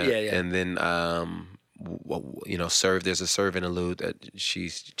other. Yeah, right? Yeah. And then serve. There's a serve interlude that she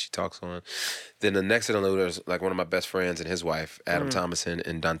talks on. Then the next interlude is like one of my best friends and his wife, Adam Thomason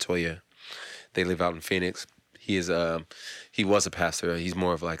and Dontoya. They live out in Phoenix. He was a pastor. He's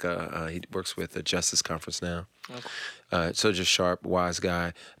more of like he works with the Justice Conference now. Okay. So just sharp, wise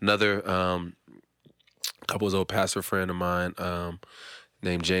guy. Another couple of old pastor friend of mine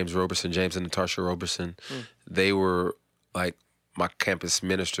named James Roberson, James and Natasha Roberson. They were like my campus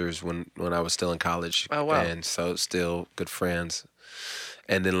ministers when I was still in college. Oh, wow. And so still good friends.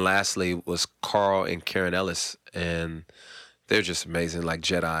 And then lastly was Carl and Karen Ellis, and they're just amazing, like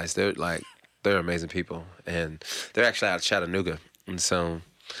Jedis. They're amazing people, and they're actually out of Chattanooga. And so,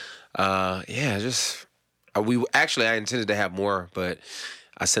 I intended to have more, but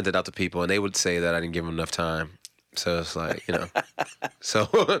I sent it out to people, and they would say that I didn't give them enough time. So it's like,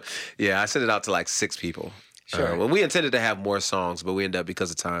 so yeah, I sent it out to like 6 people. Sure. Well, we intended to have more songs, but we ended up,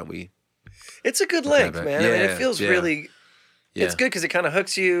 because of time, It's a good length, man. Yeah, I mean, it feels really... Yeah. It's good because it kind of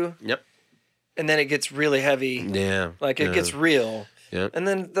hooks you. Yep. And then it gets really heavy. Yeah. Like, it gets real. Yep. And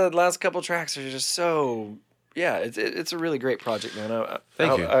then the last couple tracks are just so... Yeah, it's a really great project, man.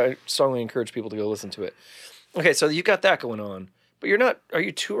 Thank you. I strongly encourage people to go listen to it. Okay, so you got that going on. But you're not... Are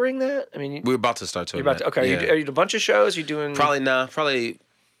you touring that? I mean... We're about to start touring that. Okay, are you a bunch of shows? You doing... Probably no. Probably...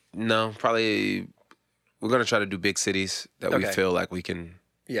 We're going to try to do big cities that we feel like we can...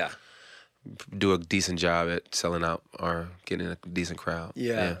 Yeah. do a decent job at selling out or getting a decent crowd.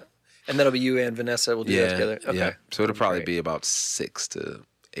 Yeah. And that'll be you and Vanessa will do that together? Okay. Yeah. So it'll probably Great. be about 6 to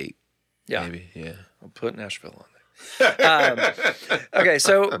 8, maybe. Yeah. We'll put Nashville on there. Okay,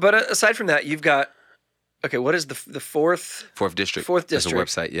 so, but aside from that, you've got, okay, what is the fourth? Fourth District. Fourth There's a District.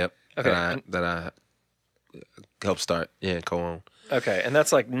 website, yep, Okay. that I helped start, co-own. Okay, and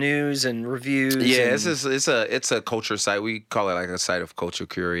that's like news and reviews. Yeah, and... it's a culture site. We call it like a site of culture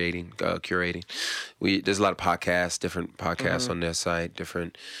curating. There's a lot of podcasts, different podcasts on their site,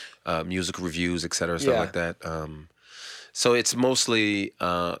 different music reviews, etc., stuff like that. So it's mostly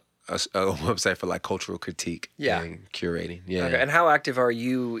a website for like cultural critique and curating. Yeah. Okay, and how active are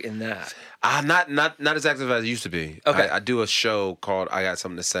you in that? Not as active as I used to be. Okay. I do a show called I Got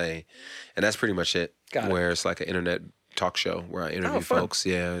Something to Say, and that's pretty much it. Where it's like an internet talk show where I interview folks,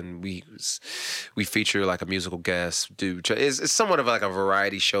 and we feature like a musical guest. It's somewhat of like a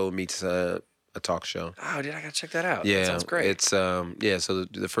variety show meets a talk show. Oh, dude, I gotta check that out. Yeah, that sounds great. It's So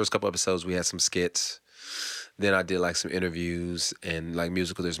the first couple episodes we had some skits. Then I did like some interviews and like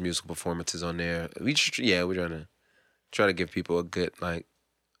there's musical performances on there. We're trying to give people a good like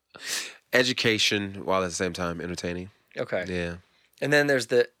education while at the same time entertaining. Okay. Yeah. And then there's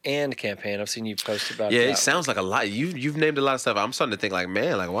the AND campaign. I've seen you post about. Yeah, that. it sounds like a lot. You've named a lot of stuff. I'm starting to think like,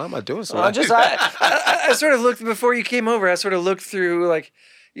 man, like why am I doing so much? I sort of looked before you came over. I sort of looked through like,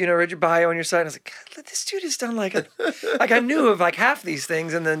 read your bio on your site. And I was like, God, this dude has done like I knew of like half these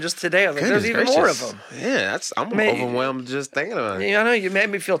things, and then just today I was like, there's even more of them. Yeah, I'm overwhelmed just thinking about it. Yeah, I know you made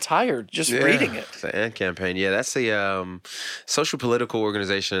me feel tired just reading it. The AND campaign. Yeah, that's a social political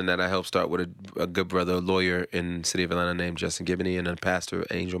organization that I helped start with a good brother, a lawyer in the city of Atlanta named Justin Gibney, and a pastor,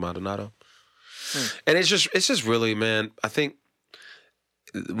 Angel Maldonado. And it's just really, man, I think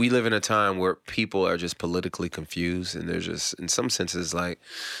we live in a time where people are just politically confused, and they're just, in some senses, like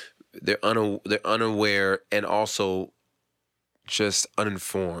they're unaware and also just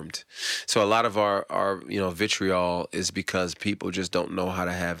uninformed. So a lot of our vitriol is because people just don't know how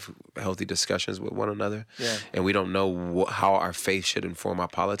to have healthy discussions with one another, and we don't know how our faith should inform our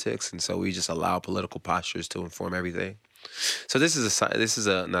politics, and so we just allow political postures to inform everything. So this is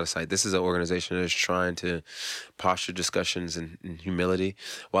an organization that is trying to posture discussions in humility,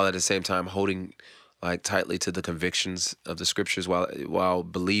 while at the same time holding like tightly to the convictions of the scriptures, while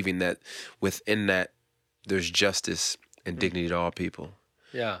believing that within that there's justice and dignity to all people.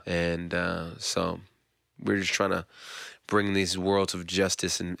 Yeah. And so we're just trying to bring these worlds of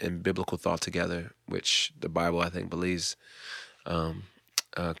justice and biblical thought together, which the Bible, I think, believes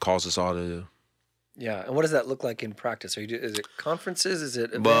calls us all to do. Yeah, and what does that look like in practice? Is it conferences? Is it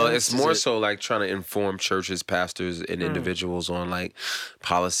events? Well, it's more so like trying to inform churches, pastors, and individuals on like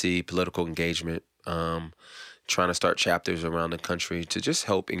policy, political engagement, trying to start chapters around the country to just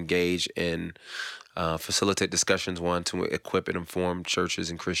help engage and facilitate discussions, one, to equip and inform churches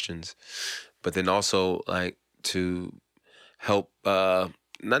and Christians, but then also like to help not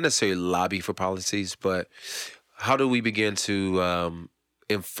necessarily lobby for policies, but how do we begin to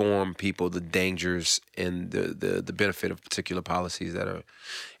inform people the dangers and the benefit of particular policies that are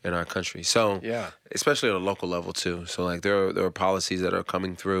in our country. So especially on a local level too. So like there are policies that are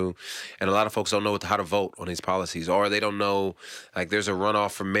coming through, and a lot of folks don't know how to vote on these policies, or they don't know, like there's a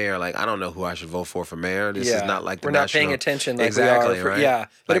runoff for mayor. Like I don't know who I should vote for mayor. This is not like we're not paying attention like exactly, we are. Right? Yeah,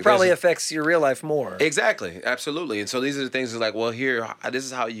 but like it probably affects your real life more. Exactly, absolutely. And so these are the things that's like, well, here, this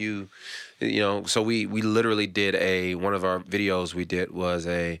is how you. So we literally did one of our videos we did was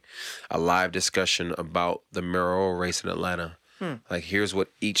a live discussion about the mayoral race in Atlanta. Like, here's what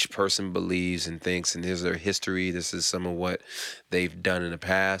each person believes and thinks, and here's their history. This is some of what they've done in the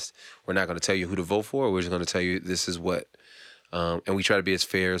past. We're not going to tell you who to vote for. We're just going to tell you this is what, and we try to be as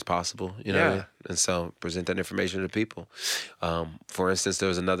fair as possible, and so present that information to people. For instance, there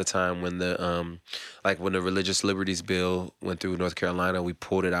was another time when the Religious Liberties Bill went through North Carolina. We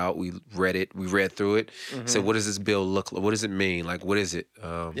pulled it out. We read it. We read through it. Said, what does this bill look like? What does it mean? Like, what is it?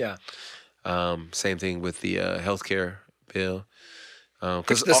 Same thing with the healthcare bill.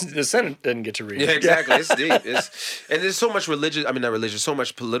 Because the Senate didn't get to read it. Yeah, exactly. It's deep. And there's so much so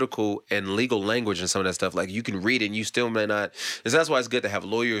much political and legal language and some of that stuff. Like, you can read it and you still may not. And that's why it's good to have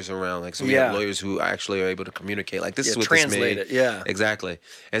lawyers around. Like, so we have lawyers who actually are able to communicate. Like, this is what translate this it. Yeah, exactly.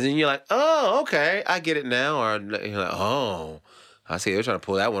 And then you're like, oh, okay, I get it now. Or you're like, oh, I see. They're trying to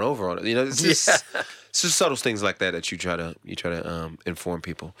pull that one over on it. It's just. It's just subtle things like that you try to inform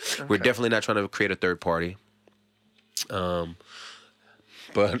people. Okay. We're definitely not trying to create a third party.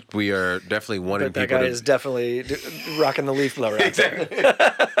 but we are definitely wanting But that people guy to. is definitely rocking the leaf blower out there.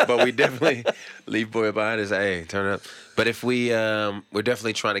 Exactly. But we definitely leave boy behind and say, hey, turn it up. But if we're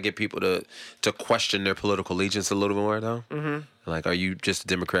definitely trying to get people to question their political allegiance a little bit more, though. Mm-hmm. Like, are you just a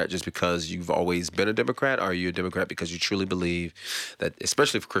Democrat just because you've always been a Democrat? Or are you a Democrat because you truly believe that,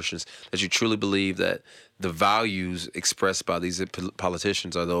 especially for Christians, that you truly believe that the values expressed by these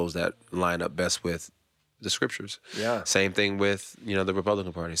politicians are those that line up best with the scriptures? Yeah. Same thing with, the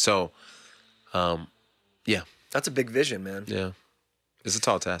Republican Party. So, yeah. That's a big vision, man. Yeah. It's a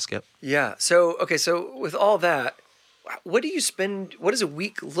tall task, yep. Yeah. So, okay, so with all that, what do you spend, what does a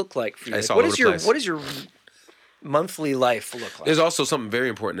week look like for you? It's Like, all what over is the your place. what is your monthly life look like? There's also something very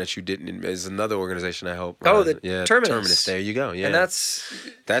important that you didn't. Is another organization I help. Oh, run. the Terminus. There you go. Yeah, And that's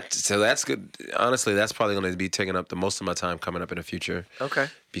good. Honestly, that's probably going to be taking up the most of my time coming up in the future. okay.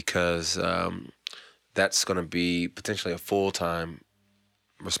 Because that's going to be potentially a full-time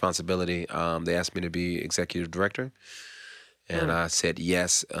responsibility. They asked me to be executive director. And I said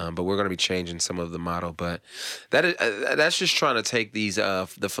yes, but we're going to be changing some of the model. But that's just trying to take these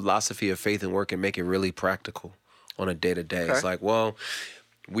the philosophy of faith and work and make it really practical on a day-to-day. Okay. It's like, well,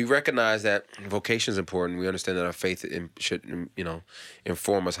 we recognize that vocation is important. We understand that our faith should,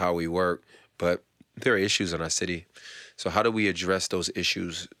 inform us how we work. But there are issues in our city. So how do we address those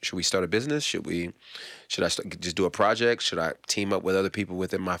issues? Should we start a business? Should I just do a project? Should I team up with other people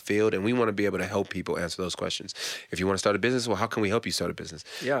within my field? And we want to be able to help people answer those questions. If you want to start a business, well, how can we help you start a business?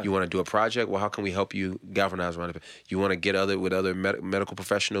 Yeah. You want to do a project? Well, how can we help you galvanize around it? You want to get with other medical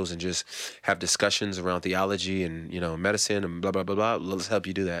professionals and just have discussions around theology and, medicine and blah, blah, blah, blah. Let's help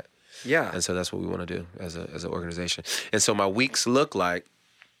you do that. Yeah. And so that's what we want to do as an organization. And so my weeks look like,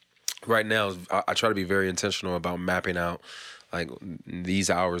 right now, I try to be very intentional about mapping out, like,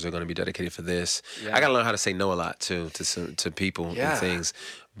 these hours are going to be dedicated for this. Yeah. I got to learn how to say no a lot, too, to people and things.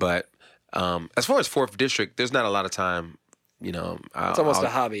 But as far as 4th District, there's not a lot of time, It's almost a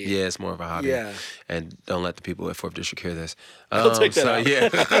hobby. Yeah, it's more of a hobby. Yeah. And don't let the people at 4th District hear this. I'll take that out.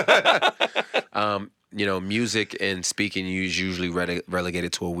 Yeah. Music and speaking is usually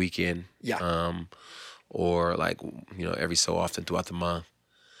relegated to a weekend. Yeah. Or, like, every so often throughout the month.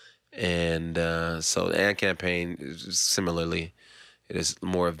 And so the ad campaign is similarly, it is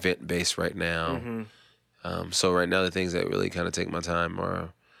more event based right now. Mm-hmm. So right now the things that really kind of take my time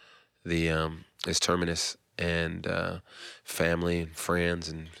are is Terminus and family and friends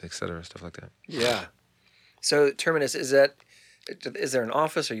and et cetera, stuff like that. Yeah. So Terminus, is there an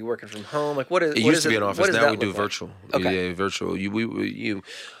office? Are you working from home? Like, what is? It used to be an office. Now we do like? virtual. Okay. Yeah, virtual.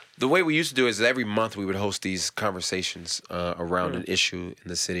 The way we used to do it is every month we would host these conversations around an issue in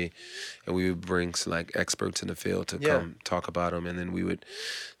the city, and we would bring some, like, experts in the field to come talk about them, and then we would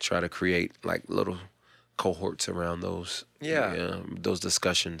try to create, like, little cohorts around those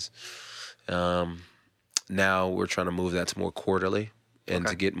discussions. Now we're trying to move that to more quarterly and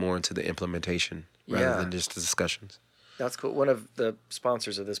to get more into the implementation rather than just the discussions. That's cool. One of the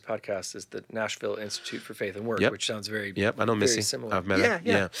sponsors of this podcast is the Nashville Institute for Faith and Work, which sounds very I know Missy. similar. I've met her.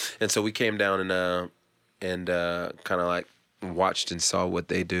 Yeah. And so we came down and kind of, like, watched and saw what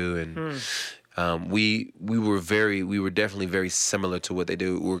they do, and we were definitely very similar to what they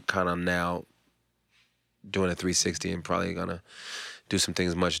do. We're kind of now doing a 360 and probably gonna do some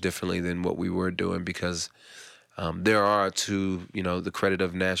things much differently than what we were doing because there are, to the credit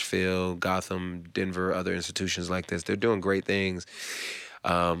of Nashville, Gotham, Denver, other institutions like this, they're doing great things.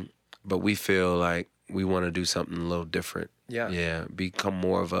 But we feel like we want to do something a little different. Yeah. Become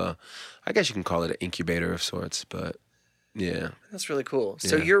more of I guess you can call it an incubator of sorts, but yeah. That's really cool.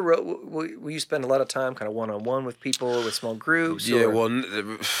 So will you spend a lot of time kind of one-on-one with people, with small groups? Yeah, or?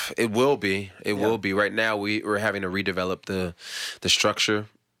 well, it will be. It will be. Right now, we're having to redevelop the structure,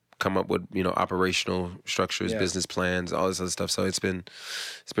 come up with operational structures, business plans, all this other stuff. So it's been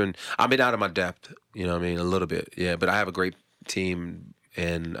I've been out of my depth, a little bit. Yeah, but I have a great team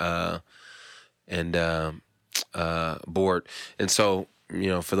and board. And so,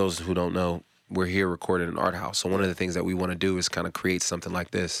 for those who don't know, we're here recording an art house. So one of the things that we want to do is kind of create something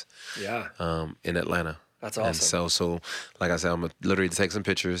like this. Yeah. In Atlanta. That's awesome. And so like I said, I'm gonna literally take some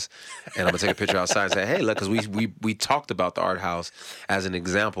pictures, and I'm gonna take a picture outside and say, hey, look, because we talked about the art house as an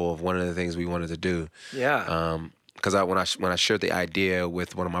example of one of the things we wanted to do. Yeah. Because when I shared the idea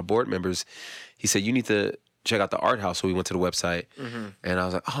with one of my board members, he said, you need to check out the art house. So we went to the website, and I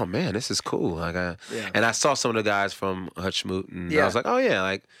was like, oh man, this is cool. Like, and I saw some of the guys from Hutchmoot, and I was like, oh yeah,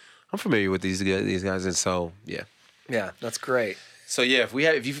 like I'm familiar with these guys, and so yeah. Yeah, that's great. So yeah,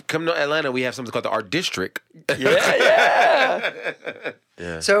 if you come to Atlanta, we have something called the Art District. Yeah.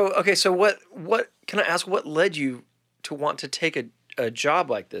 So okay, so what can I ask? What led you to want to take a job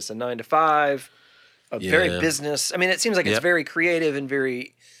like this, a 9 to 5, a very Yeah. business. I mean, it seems like it's Yep. very creative and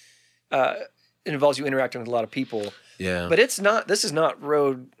very. It involves you interacting with a lot of people, Yeah. but it's not. This is not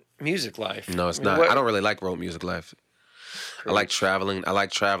road music life. No, it's I mean, not. I don't really like road music life. I like Preach. traveling. I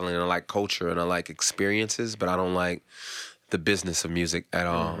like traveling, and I like culture, and I like experiences, but I don't like the business of music at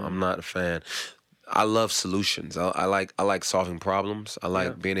all. I'm not a fan. I love solutions. I like solving problems. I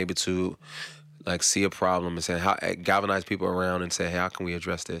like being able to like see a problem and say how galvanize people around and say, hey, how can we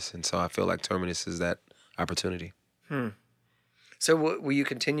address this? And so I feel like Terminus is that opportunity. So will you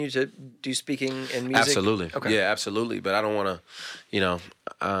continue to do speaking and music? Absolutely. Okay. Yeah, absolutely. But I don't want to,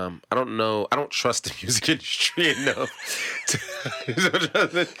 I don't know. I don't trust the music industry enough.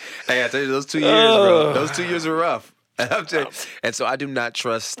 Hey, I tell you, those 2 years, bro. Those 2 years were rough. And so I do not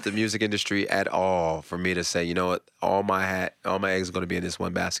trust the music industry at all for me to say, you know what, all my eggs are going to be in this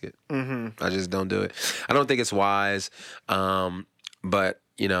one basket. I just don't do it. I don't think it's wise. But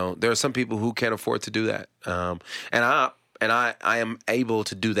there are some people who can't afford to do that. And I am able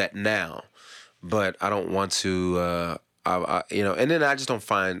to do that now, but I don't want to. And then I just don't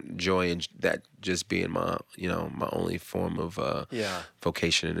find joy in that just being my my only form of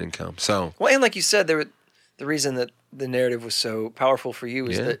vocation and income. So Well, and like you said, the reason that the narrative was so powerful for you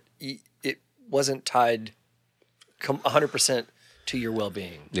is that it wasn't tied 100% to your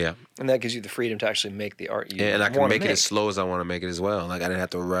well-being. yeah. And that gives you the freedom to actually make the art you And I can wanna make it as slow as I want to make it as well. Like I didn't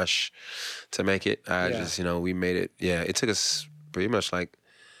have to rush to make it. I just, we made it. Yeah, it took us pretty much like,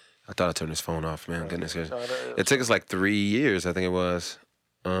 I thought I turned this phone off, man. Goodness gracious. It took us like 3 years, I think it was.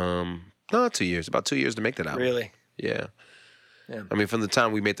 No, 2 years. About 2 years to make that album. Really? Yeah. Yeah. I mean, from the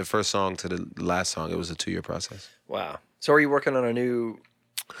time we made the first song to the last song, it was a 2-year process. Wow. So are you working on a new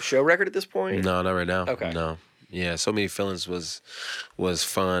show record at this point? No, not right now. Okay. No. Yeah, So Many Feelings was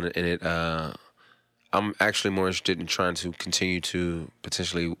fun, and it. I'm actually more interested in trying to continue to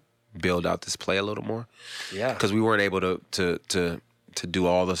potentially build out this play a little more. Yeah. Because we weren't able to do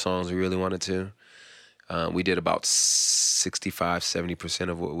all the songs we really wanted to. We did about 65-70%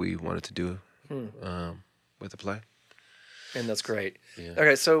 of what we wanted to do with the play. And that's great. Yeah.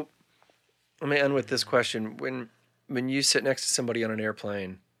 Okay, so let me end with this question. When you sit next to somebody on an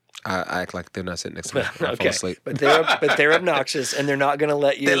airplane, I act like they're not sitting next to me. I fall okay, asleep. but they're obnoxious and they're not going to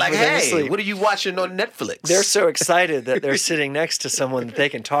let you. They're like, put them to hey, sleep. what are you watching on Netflix? They're so excited that they're sitting next to someone that they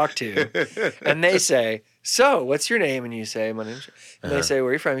can talk to, and they say, "So, what's your name?" And you say, "My name's." And they say, "Where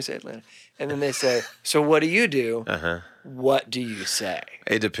are you from?" You say, "Atlanta." And then they say, "So, what do you do?" What do you say?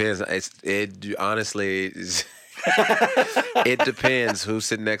 It depends. It honestly is. It depends who's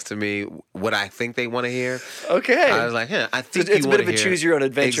sitting next to me, what I think they want to hear. Okay. I was like, I think it's you a bit want of to a hear. choose your own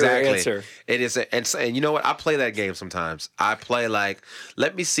adventure answer. It is, and you know what? I play that game sometimes. I play like,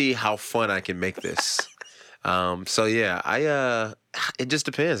 let me see how fun I can make this. So yeah, it just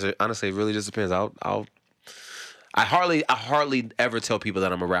depends. Honestly, it really just depends. I hardly ever tell people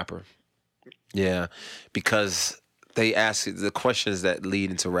that I'm a rapper. Yeah, because they ask the questions that lead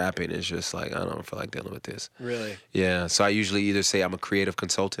into rapping is just like, I don't feel like dealing with this. Really? Yeah, so I usually either say I'm a creative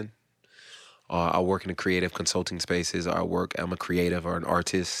consultant, or I work in the creative consulting spaces, or I'm a creative or an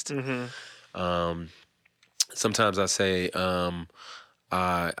artist. Sometimes I say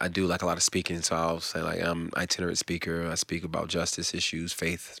I do like a lot of speaking, so I'll say like I'm an itinerant speaker. I speak about justice issues,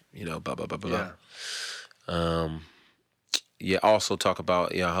 faith, blah blah blah blah. Yeah. Also talk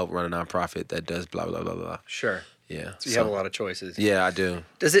about I help run a nonprofit that does blah blah blah blah. Sure. Yeah. So you have a lot of choices. Yeah, I do.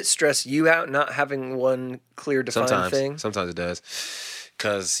 Does it stress you out not having one clear defined thing? Sometimes it does.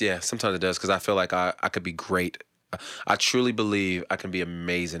 Sometimes it does. Because I feel like I could be great. I truly believe I can be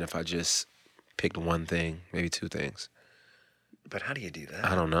amazing if I just picked one thing, maybe two things. But how do you do that?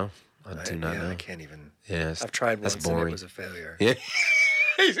 I don't know. I do not know. I can't even. Yeah, I've tried once that's boring. and it was a failure. Yeah.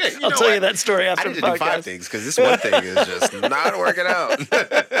 I'll tell you that story after I the need to do 5 podcast. things because this one thing is just not working out.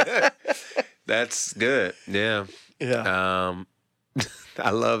 That's good. Yeah. Yeah.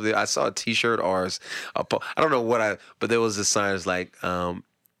 I love it. I saw a T-shirt ours. I don't know but there was a sign that's like, what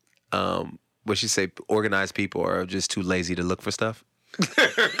she say? Organized people are just too lazy to look for stuff.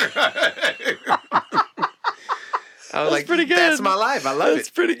 I was like, pretty good. That's my life. I love it. That's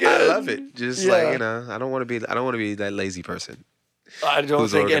pretty good. I love it. Just like I don't want to be that lazy person. I don't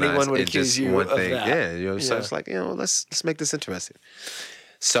Who's think organized anyone would in accuse just you one of thing. that. Yeah, so it's like let's make this interesting.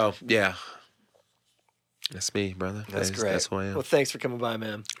 So yeah, that's me, brother. That's great. That's who I am. Well, thanks for coming by,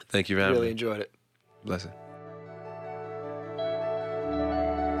 man. Thank you for having Really me. enjoyed it. Blessing.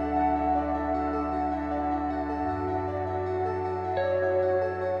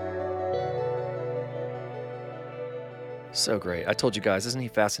 So great. I told you guys, isn't he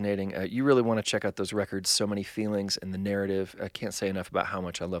fascinating? You really want to check out those records. So many feelings and the narrative. I can't say enough about how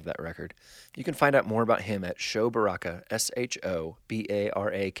much I love that record. You can find out more about him at Sho Baraka,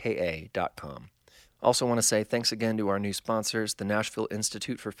 ShoBaraka.com. Also want to say thanks again to our new sponsors, the Nashville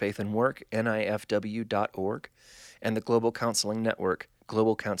Institute for Faith and Work, NIFW.org, and the Global Counseling Network,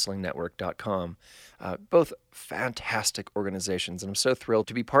 globalcounselingnetwork.com. Both fantastic organizations, and I'm so thrilled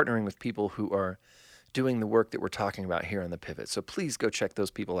to be partnering with people who are doing the work that we're talking about here on The Pivot. So please go check those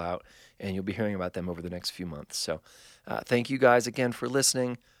people out, and you'll be hearing about them over the next few months. So thank you guys again for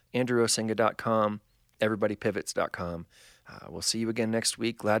listening. AndrewOsenga.com, everybodypivots.com. We'll see you again next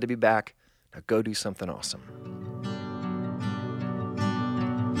week. Glad to be back. Now go do something awesome.